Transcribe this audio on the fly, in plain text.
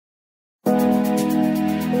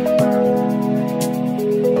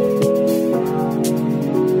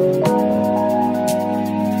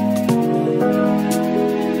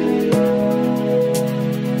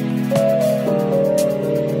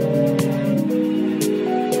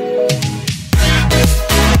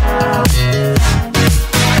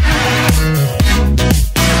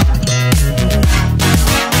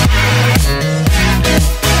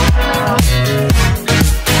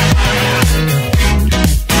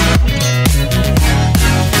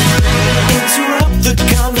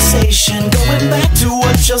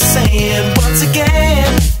me and once again.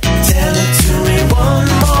 Tell it to me one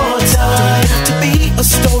more time. Don't have to be a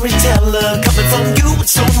storyteller. Coming from you,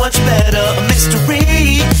 it's so much better. A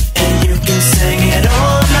mystery, and you can sing it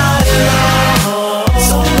all night long.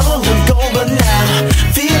 So long ago, but now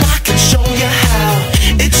feel I can show you how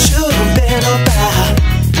it should have been about.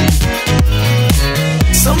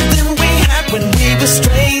 Something we had when we were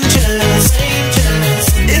strangers.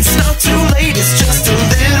 It's not too late, it's just a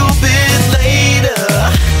little bit later.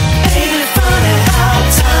 Ain't it funny how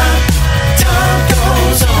time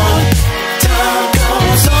goes on, time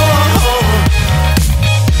goes on,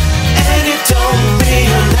 and you don't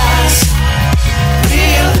realize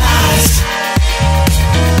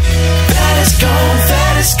that it's gone,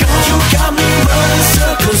 that it's gone. You got me running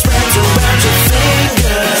circles wrapped around your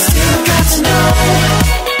fingers. Still got to know,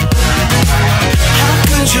 how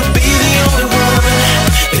could you be the only one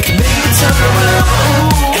that can make me turn around?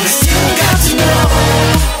 And I still got to know,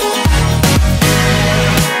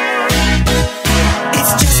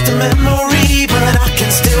 it's just a memory, but I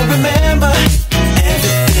can still remember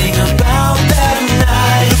everything about that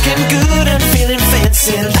night. Looking good and feeling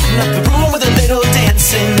fancy, lighting up the room with a little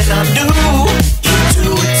dancing. And I knew you'd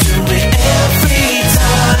do it to me every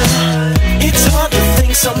time. It's hard to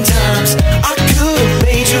think sometimes I could have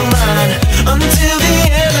made you mine until the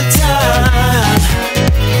end of time.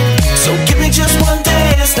 So give me just one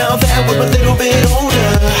dance now that we're a little bit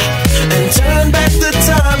older, and turn back the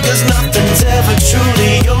time, cause nothing's ever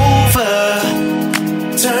truly over.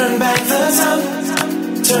 Turn back the time,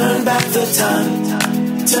 turn back the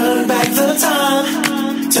time, turn back the time,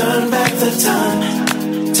 turn back the time,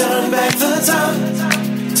 turn back the time,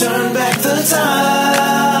 turn back the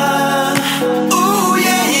time. Ooh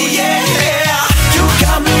yeah, yeah. You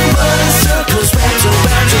got me running circles wrapped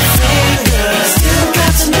around your fingers. Still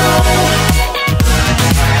got to know,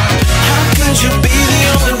 how could you be the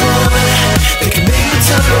only one that can make me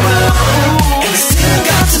turn around? And I still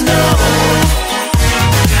got to know,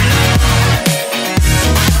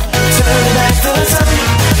 turn back the time,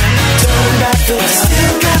 turn back the time.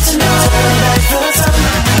 Still got to know, turn back the time,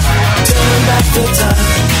 turn back the time,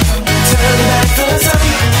 turn back the time,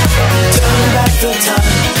 turn back the time.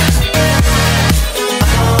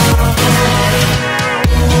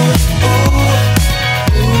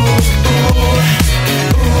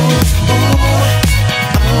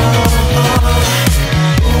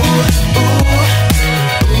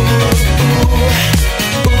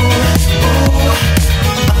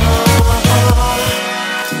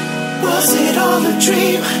 Was it all a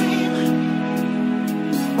dream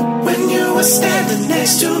when you were standing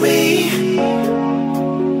next to me,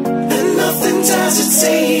 and nothing's as it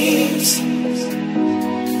seems?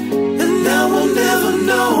 And now we'll never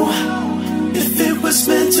know if it was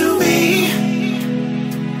meant to be,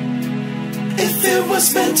 if it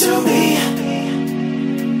was meant to be,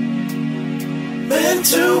 meant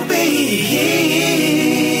to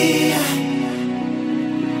be.